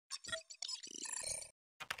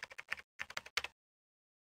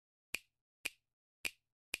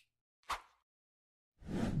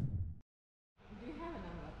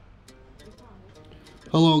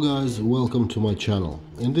Hello guys, welcome to my channel.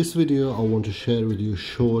 In this video I want to share with you a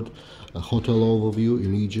short hotel overview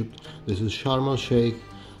in Egypt. This is Sharm Sheikh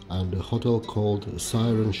and a hotel called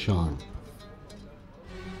Cyrene Sharm.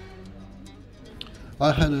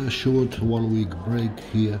 I had a short 1 week break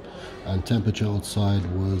here and temperature outside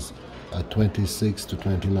was 26 to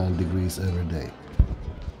 29 degrees every day.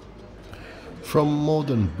 From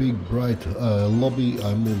modern big bright lobby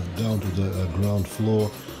I moved down to the ground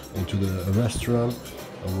floor into the restaurant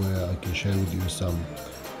where I can share with you some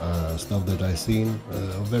stuff that I seen.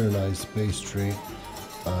 A very nice pastry,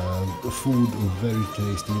 food very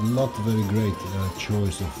tasty, not very great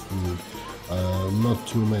choice of food, not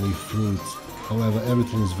too many fruits, however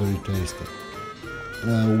everything is very tasty.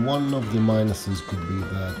 One of the minuses could be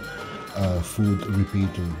that food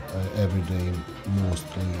repeating every day,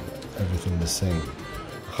 mostly everything the same.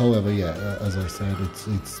 However, yeah, as I said, it's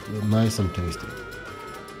nice and tasty.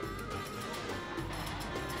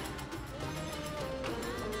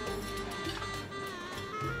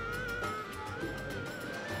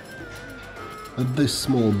 At this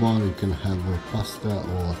small bar you can have pasta,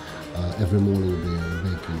 or every morning they are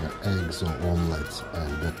making eggs or omelets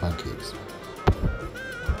and pancakes.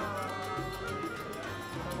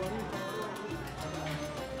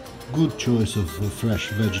 Good choice of fresh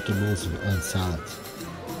vegetables and salads.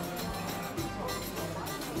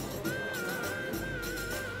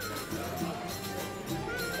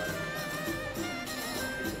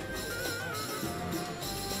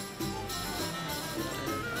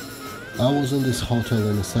 I was in this hotel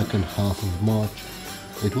in the second half of March.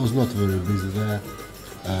 It was not very busy there.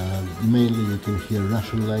 Mainly you can hear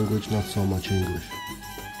Russian language, not so much English.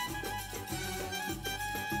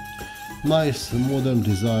 Nice modern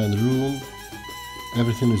design room.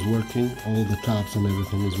 Everything is working. All the taps and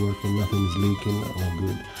everything is working. Nothing is leaking. All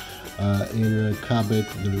good. In a cabinet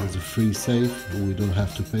there is a free safe. We don't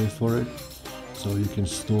have to pay for it. So you can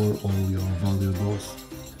store all your valuables.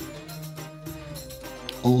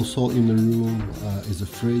 Also in the room is a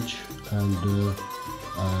fridge and a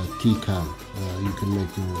tea can. You can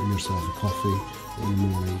make yourself a coffee in the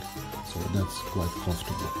morning, so that's quite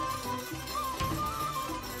comfortable.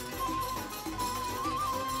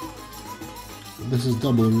 This is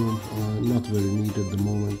double room, not very neat at the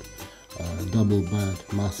moment. Double bed,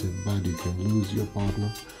 massive bed, you can lose your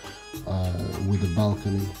partner. With a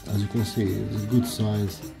balcony, as you can see, it's a good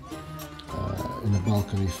size. In a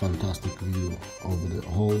balcony, fantastic view over the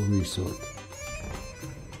whole resort.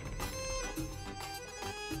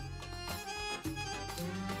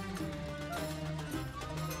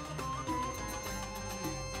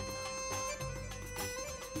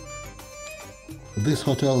 This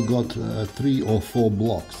hotel got 3 or 4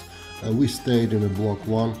 blocks. We stayed in a block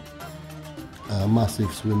 1, a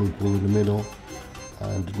massive swimming pool in the middle,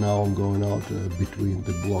 and now I'm going out between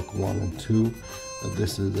the block 1 and 2.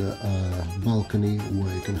 This is a balcony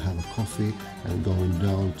where you can have a coffee, and going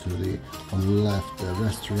down to the on the left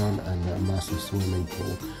restaurant and a massive swimming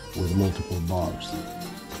pool with multiple bars.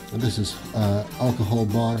 And this is alcohol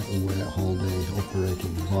bar where whole day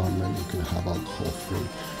operating barman, you can have alcohol free,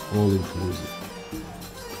 all inclusive.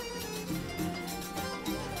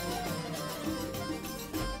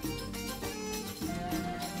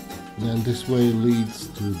 Then this way leads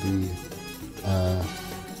to the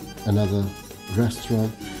another restaurant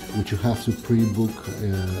which you have to pre-book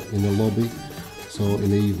in the lobby, so in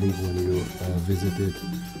the evening when you visit it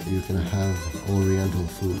you can have oriental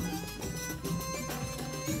food.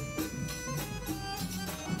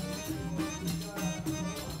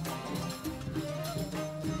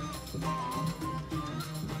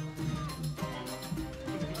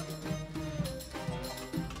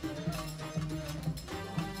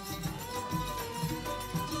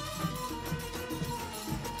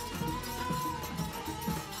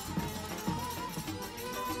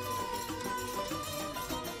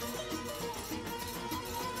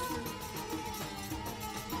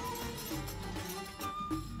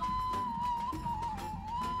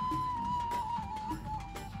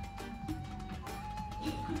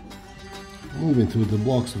 Moving through the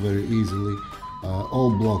blocks very easily.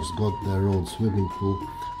 All blocks got their own swimming pool,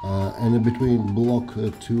 and in between block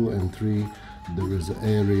 2 and 3 there is an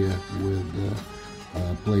area with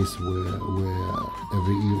a place where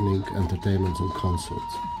every evening entertainments and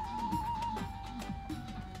concerts.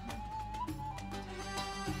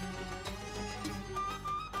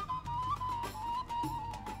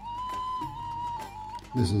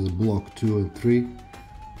 This is block 2 and 3,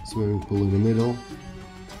 swimming pool in the middle.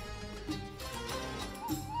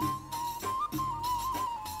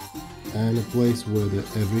 And a place where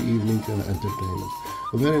every evening entertainment.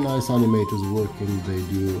 Very nice animators working. They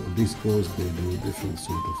do discos, they do different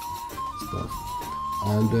sort of stuff.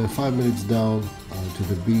 And 5 minutes down to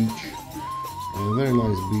the beach. A very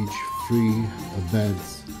nice beach, free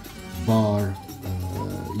beds, bar.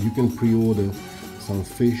 You can pre-order some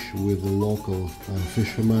fish with the local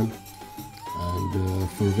fishermen, and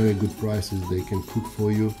for very good prices they can cook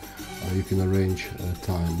for you. You can arrange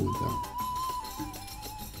time with them.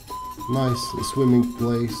 Nice swimming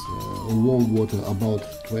place, warm water, about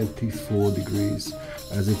 24 degrees,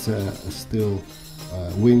 as it's still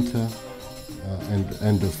winter and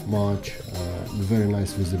end of March. Very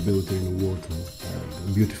nice visibility in the water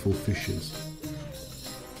and beautiful fishes.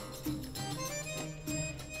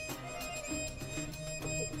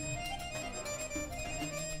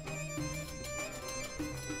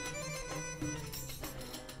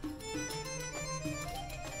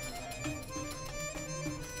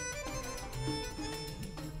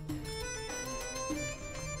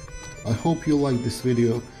 I hope you liked this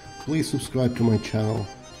video. Please subscribe to my channel,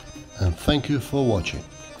 and thank you for watching.